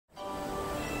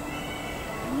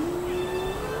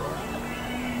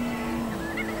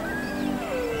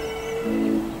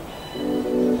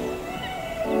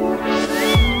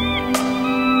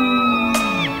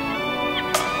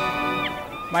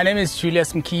My name is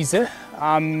Julius Mkhize.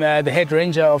 I'm the head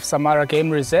ranger of Samara Game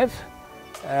Reserve,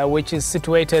 which is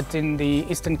situated in the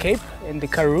Eastern Cape, in the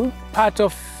Karoo. Part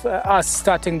of us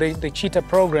starting the Cheetah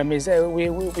program is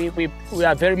we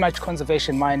are very much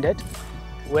conservation-minded,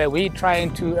 where we're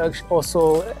trying to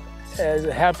also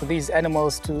help these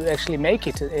animals to actually make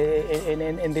it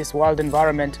in this wild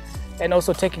environment, and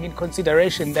also taking in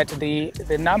consideration that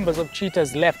the numbers of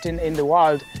cheetahs left in the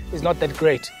wild is not that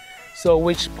great, so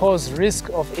which pose risk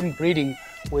of inbreeding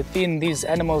within these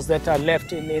animals that are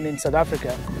left in South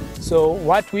Africa. So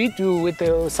what we do with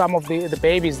some of the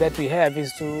babies that we have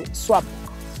is to swap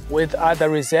with other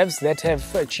reserves that have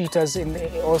cheetahs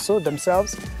also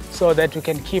themselves, so that we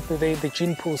can keep the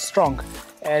gene pool strong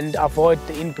and avoid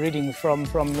the inbreeding from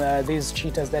these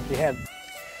cheetahs that we have.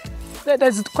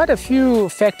 There's quite a few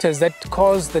factors that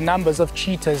cause the numbers of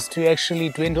cheetahs to actually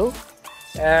dwindle.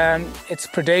 It's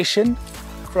predation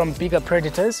from bigger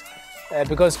predators,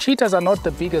 because cheetahs are not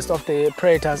the biggest of the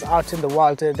predators out in the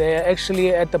wild. They're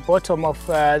actually at the bottom of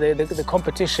the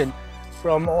competition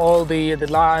from all the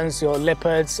lions, your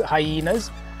leopards,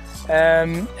 hyenas,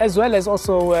 as well as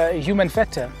also human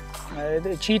factor.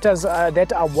 The cheetahs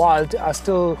that are wild are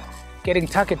still getting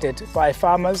targeted by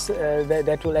farmers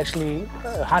that will actually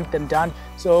hunt them down.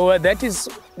 So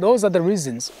those are the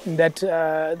reasons that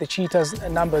the cheetahs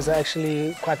numbers are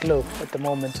actually quite low at the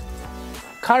moment.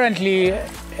 Currently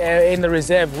in the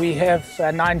reserve we have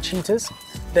 9 cheetahs.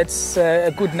 That's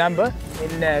a good number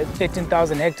in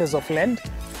 13,000 hectares of land,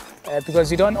 because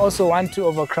you don't also want to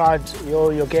overcrowd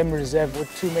your game reserve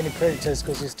with too many predators,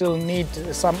 because you still need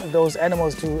some of those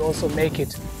animals to also make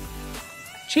it.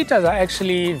 Cheetahs are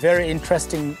actually very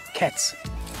interesting cats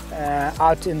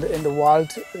out in the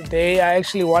wild. They are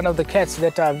actually one of the cats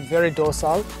that are very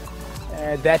docile,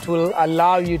 that will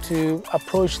allow you to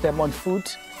approach them on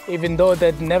foot, even though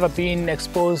they've never been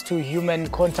exposed to human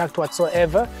contact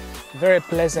whatsoever. Very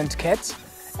pleasant cats.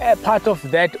 Part of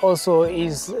that also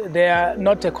is they are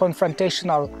not a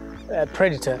confrontational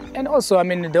predator. And also, I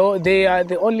mean, they are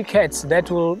the only cats that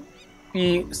will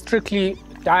be strictly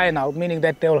diurnal, meaning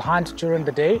that they'll hunt during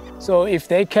the day. So if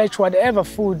they catch whatever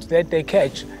food that they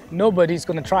catch, nobody's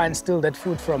going to try and steal that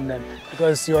food from them,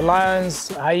 because your lions,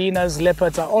 hyenas,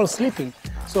 leopards are all sleeping,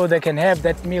 so they can have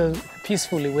that meal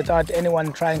peacefully without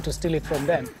anyone trying to steal it from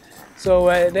them. So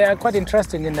they are quite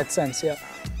interesting in that sense, yeah.